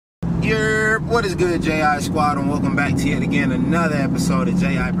What is good, JI Squad, and welcome back to yet again another episode of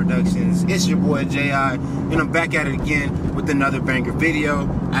JI Productions. It's your boy JI, and I'm back at it again with another banger video.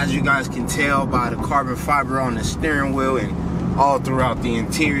 As you guys can tell by the carbon fiber on the steering wheel and all throughout the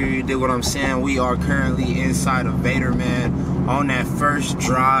interior, you dig what I'm saying? We are currently inside of Vader, man, on that first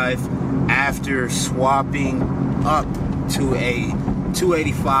drive after swapping up to a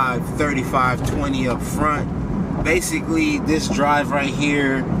 285 35 20 up front. Basically, this drive right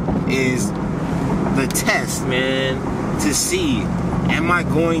here is the test, man, to see, am I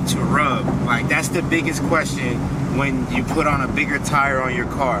going to rub? Like, that's the biggest question when you put on a bigger tire on your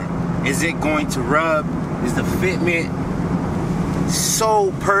car. Is it going to rub? Is the fitment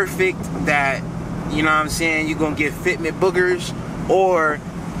so perfect that, you know what I'm saying, you're going to get fitment boogers? Or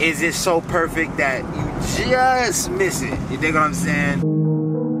is it so perfect that you just miss it? You dig what I'm saying?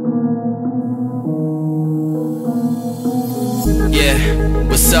 Yeah,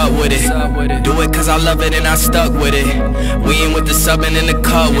 what's up with it? Do it cause I love it and I stuck with it. We ain't with the subbing in the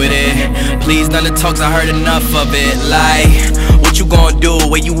cut with it. Please, none of the talks, I heard enough of it. Like, what you gonna do?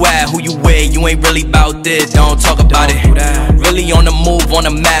 Where you at? Who you with? You ain't really about this, don't talk about it. Really on the move, on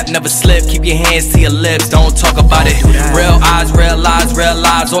the map, never slip. Keep your hands to your lips, don't talk about it. Real eyes, real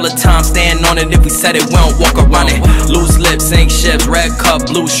lives all the time. Stand on it, if we said it, we don't walk around it. Loose lips, sink ships, red cup,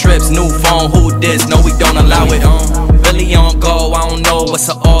 blue strips. New phone, who this? No, we don't allow it. Really on go, I don't know what's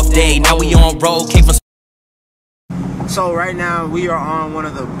an off day. Now we on road, came from. So right now we are on one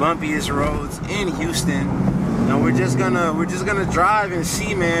of the bumpiest roads in Houston. And we're just gonna drive and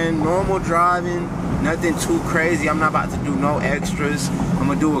see, man. Normal driving, nothing too crazy. I'm not about to do no extras. I'm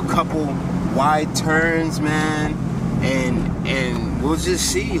gonna do a couple wide turns, man, and we'll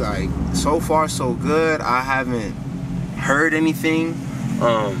just see. Like, so far so good. I haven't heard anything.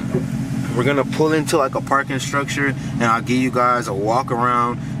 We're gonna pull into like a parking structure and I'll give you guys a walk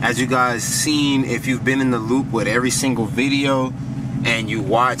around. As you guys seen, if you've been in the loop with every single video and you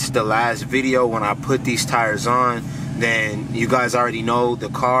watched the last video when I put these tires on, then you guys already know the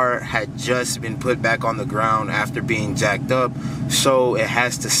car had just been put back on the ground after being jacked up, so it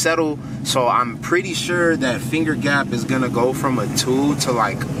has to settle. So I'm pretty sure that finger gap is gonna go from a 2 to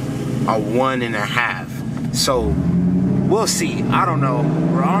like a 1.5. So we'll see. I don't know.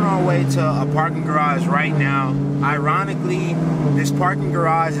 We're on our way to a parking garage right now. Ironically, this parking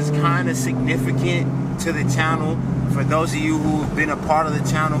garage is kind of significant to the channel. For those of you who've been a part of the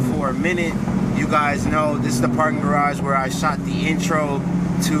channel for a minute, you guys know this is the parking garage where I shot the intro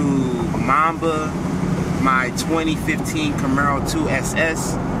to Mamba, my 2015 Camaro 2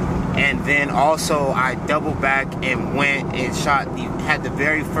 SS. And then also I double back and went and had the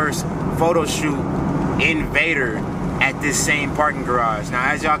very first photo shoot in Vader at this same parking garage. Now,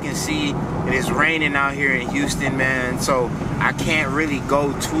 as y'all can see, it is raining out here in Houston, man, so I can't really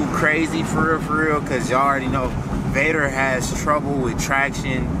go too crazy for real, because y'all already know Vader has trouble with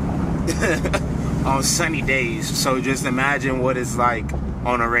traction on sunny days. So just imagine what it's like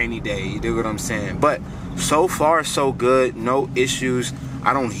on a rainy day. You dig what I'm saying? But so far so good, no issues.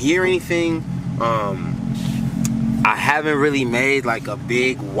 I don't hear anything. I haven't really made like a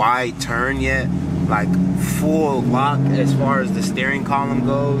big wide turn yet, like full lock as far as the steering column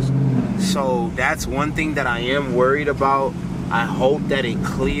goes. So that's one thing that I am worried about. I hope that it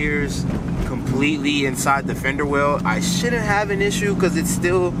clears completely inside the fender well. I shouldn't have an issue because it's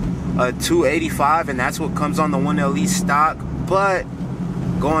still a 285 and that's what comes on the 1LE stock. But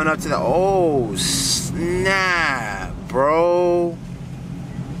going up to the, oh snap, bro.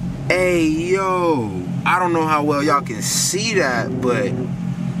 Hey, yo, I don't know how well y'all can see that, but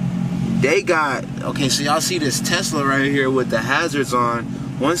they got, okay, so y'all see this Tesla right here with the hazards on.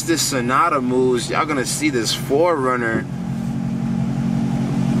 Once this Sonata moves, y'all gonna see this 4Runner.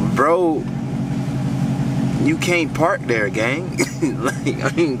 Bro, you can't park there, gang. Like,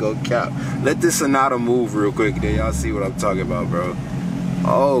 I ain't gonna cap. Let this Sonata move real quick, then y'all see what I'm talking about, bro.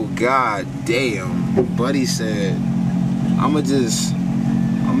 Oh, god damn. Buddy said, I'ma just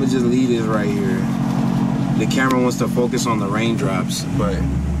leave this right here. The camera wants to focus on the raindrops, but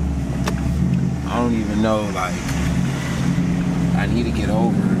I don't even know, like, I need to get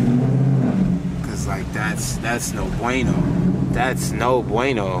over, cause like that's no bueno. That's no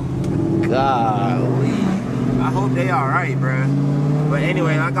bueno. Golly. I hope they alright, bruh. But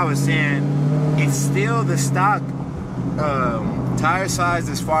anyway, like I was saying, it's still the stock tire size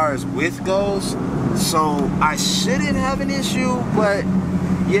as far as width goes, so I shouldn't have an issue, but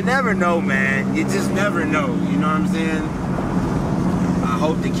you never know, man. You just never know, you know what I'm saying? I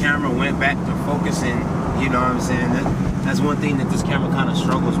hope the camera went back to focusing, you know what I'm saying? That's one thing that this camera kind of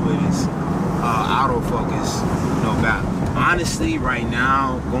struggles with is autofocus, no doubt. honestly, right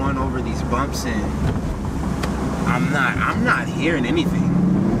now, going over these bumps and I'm not hearing anything.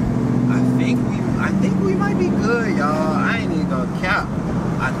 I think we might be good, y'all. I ain't even gonna cap.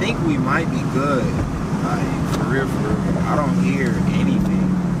 I think we might be good. Like, for real, I don't hear anything.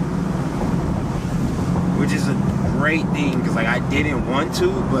 Which is a great thing, because like I didn't want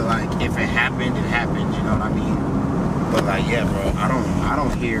to, but like if it happened, it happened, you know what I mean? But like, yeah, bro, I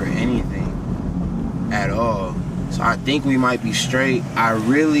don't hear anything at all. So I think we might be straight. I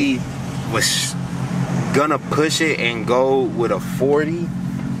really was gonna push it and go with a 40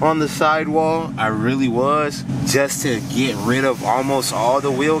 on the sidewall. I really was, just to get rid of almost all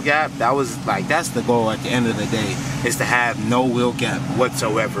the wheel gap. That was like, that's the goal at the end of the day, is to have no wheel gap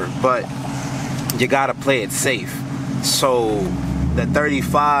whatsoever. But you gotta play it safe. So the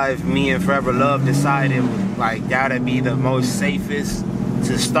 35, me and Forever Love decided like that'd be the most safest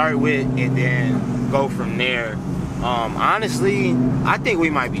to start with, and then go from there. Honestly, I think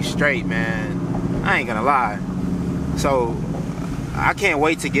we might be straight, man. I ain't gonna lie. So I can't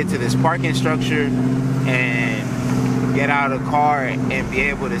wait to get to this parking structure and get out of the car and be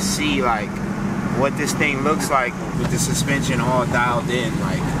able to see like what this thing looks like with the suspension all dialed in,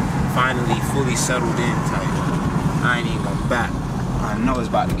 like finally fully settled in type. I ain't even gonna back. I know it's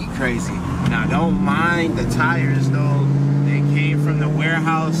about to be crazy. Now don't mind the tires though. They came from the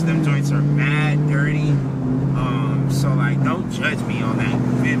warehouse. Them joints are mad dirty. So like, don't judge me on that.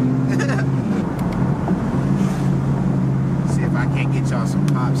 See if I can't get y'all some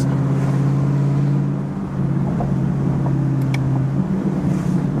pops.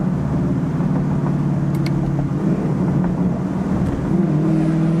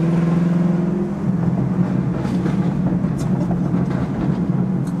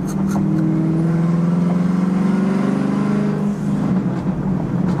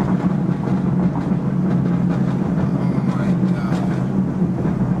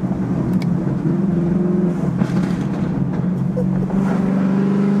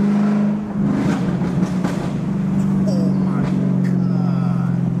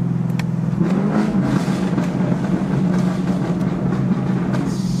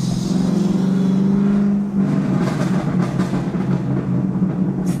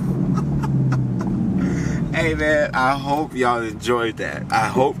 Hey man, I hope y'all enjoyed that. I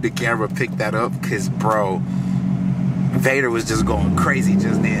hope the camera picked that up, because bro, Vader was just going crazy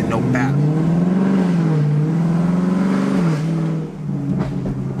just then, no battle.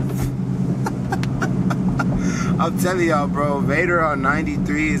 I'm telling y'all, bro, Vader on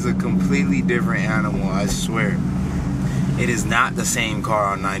 93 is a completely different animal, I swear. It is not the same car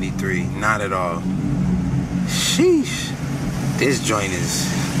on 93, not at all. Sheesh. This joint is,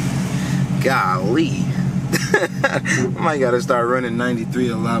 golly. I might gotta start running 93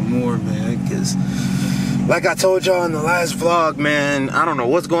 a lot more, man, because like I told y'all in the last vlog, man, I don't know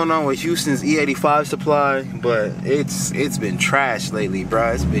what's going on with Houston's E85 supply, but it's been trash lately,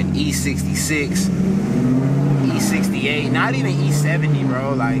 bro. It's been E66, E68, not even E70,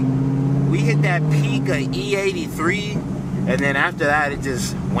 bro. Like, we hit that peak of E83, and then after that it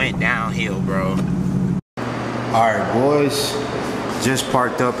just went downhill, bro. Alright, boys, just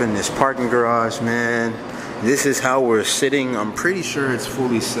parked up in this parking garage, man. This is how we're sitting. I'm pretty sure it's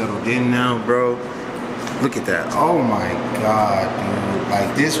fully settled in now, bro. Look at that. Oh my god, dude.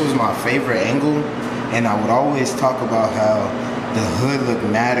 Like, this was my favorite angle, and I would always talk about how the hood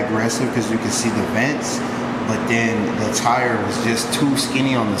looked mad aggressive because you could see the vents, but then the tire was just too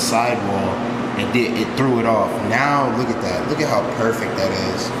skinny on the sidewall. It threw it off. Now look at that. Look at how perfect that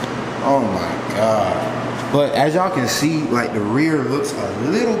is. Oh my god. But as y'all can see, like, the rear looks a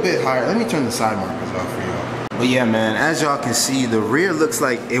little bit higher. Let me turn the side markers off for y'all. But yeah, man, as y'all can see, the rear looks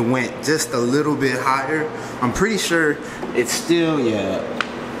like it went just a little bit higher. I'm pretty sure it's still, yeah,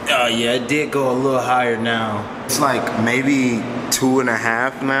 it did go a little higher now. It's like maybe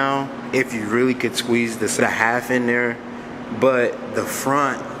 2.5 now, if you really could squeeze the half in there. But the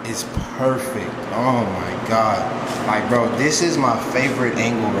front is perfect. Oh my god. Like, bro, this is my favorite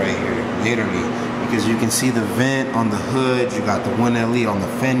angle right here, literally. Because you can see the vent on the hood, you got the 1 LED on the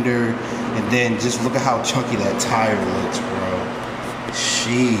fender, and then just look at how chunky that tire looks, bro.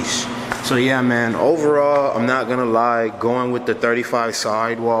 Sheesh. So yeah, man, overall, I'm not gonna lie, going with the 35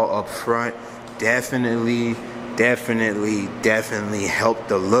 sidewall up front definitely helped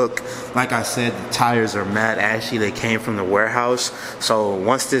the look. Like I said, the tires are mad ashy. They came from the warehouse. So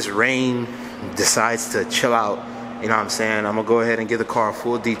once this rain decides to chill out, you know what I'm saying, I'm gonna go ahead and give the car a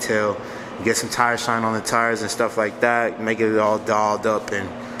full detail, get some tire shine on the tires and stuff like that, make it all dolled up. And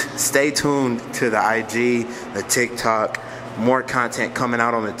stay tuned to the IG, the TikTok, more content coming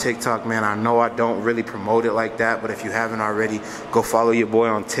out on the TikTok, man. I know I don't really promote it like that, but if you haven't already, go follow your boy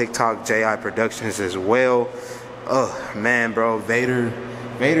on TikTok, JI Productions as well. Oh man, bro, Vader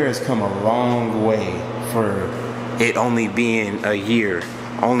has come a long way for it only being a year,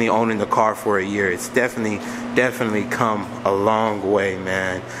 only owning the car for a year. It's definitely come a long way,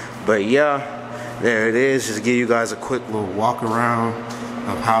 man. But yeah, there it is. Just give you guys a quick little walk around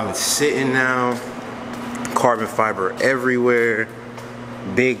of how it's sitting now. Carbon fiber everywhere,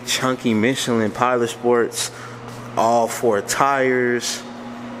 big chunky Michelin Pilot Sports, all 4 tires.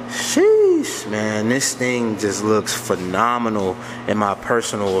 Sheesh, man, this thing just looks phenomenal in my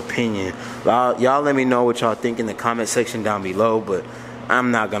personal opinion. Y'all let me know what y'all think in the comment section down below, but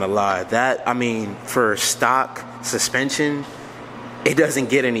I'm not gonna lie, that, I mean, for stock suspension, it doesn't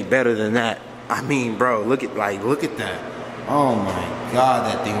get any better than that. I mean, bro, look at that. Oh my god,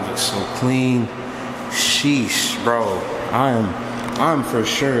 that thing looks so clean. Sheesh, bro, I'm for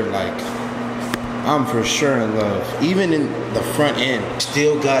sure in love. Even in the front end,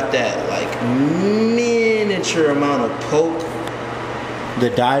 still got that like miniature amount of poke. The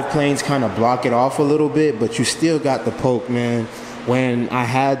dive planes kind of block it off a little bit, but you still got the poke, man. When I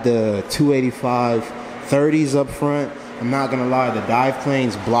had the 285 30s up front, I'm not gonna lie, the dive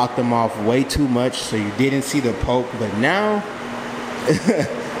planes blocked them off way too much, so you didn't see the poke. But now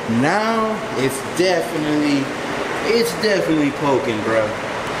now it's definitely poking, bro.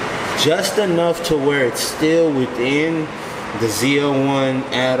 Just enough to where it's still within the ZL1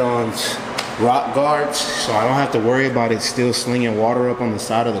 add-ons rock guards, so I don't have to worry about it still slinging water up on the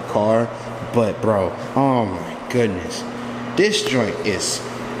side of the car. But bro, oh my goodness, this joint is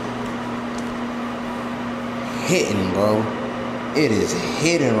hitting, bro. It is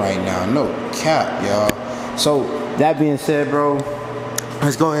hitting right now, no cap, y'all. So that being said, bro,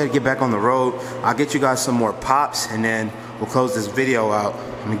 let's go ahead and get back on the road. I'll get you guys some more pops, and then we'll close this video out.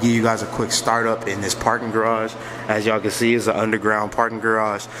 I'm gonna give you guys a quick startup in this parking garage. As y'all can see, it's an underground parking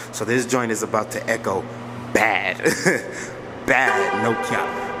garage. So this joint is about to echo bad. Bad, no cap.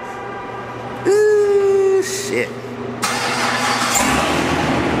 Ooh, shit.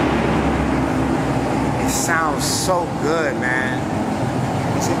 It sounds so good, man.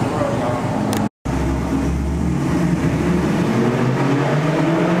 Let's hit the road, y'all.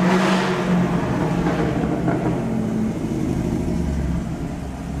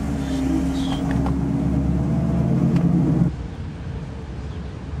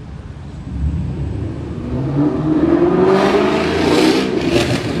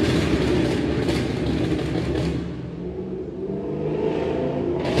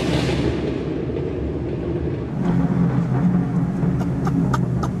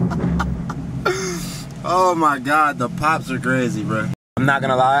 Oh my god, the pops are crazy, bro. I'm not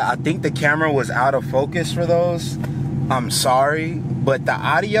gonna lie, I think the camera was out of focus for those. I'm sorry, but the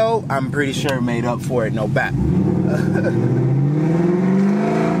audio, I'm pretty sure made up for it, no back.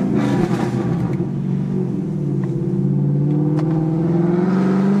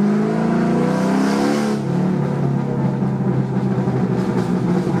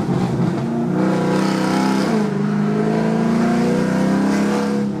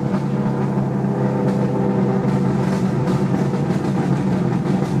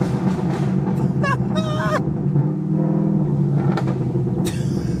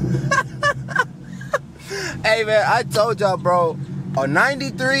 Hey man, I told y'all, bro, a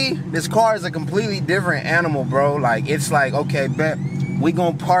 93, this car is a completely different animal, bro. Like, it's like, okay, bet, we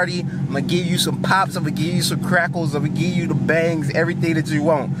gonna party, I'm gonna give you some pops, I'm gonna give you some crackles, I'm gonna give you the bangs, everything that you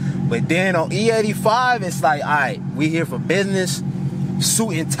want. But then on E85, it's like, alright, we here for business,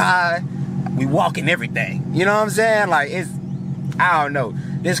 suit and tie, we walking everything. You know what I'm saying? Like, it's, I don't know.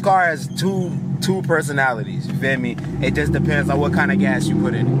 This car has two personalities, you feel me? It just depends on what kind of gas you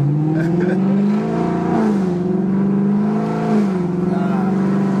put in it.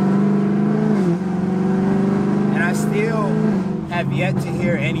 Have yet to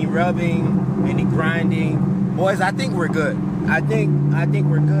hear any rubbing, any grinding. Boys, I think we're good. I think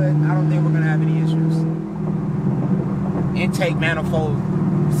we're good. I don't think we're gonna have any issues. Intake manifold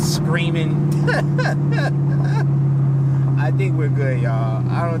screaming. I think we're good, y'all.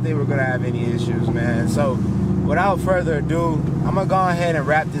 I don't think we're gonna have any issues, man. So without further ado, I'm gonna go ahead and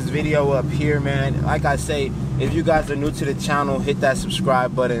wrap this video up here, man. Like I say, if you guys are new to the channel, hit that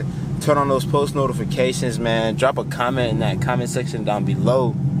subscribe button. Turn on those post notifications, man. Drop a comment in that comment section down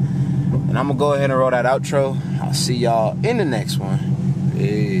below. And I'm gonna go ahead and roll that outro. I'll see y'all in the next one.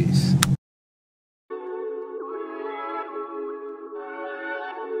 Peace.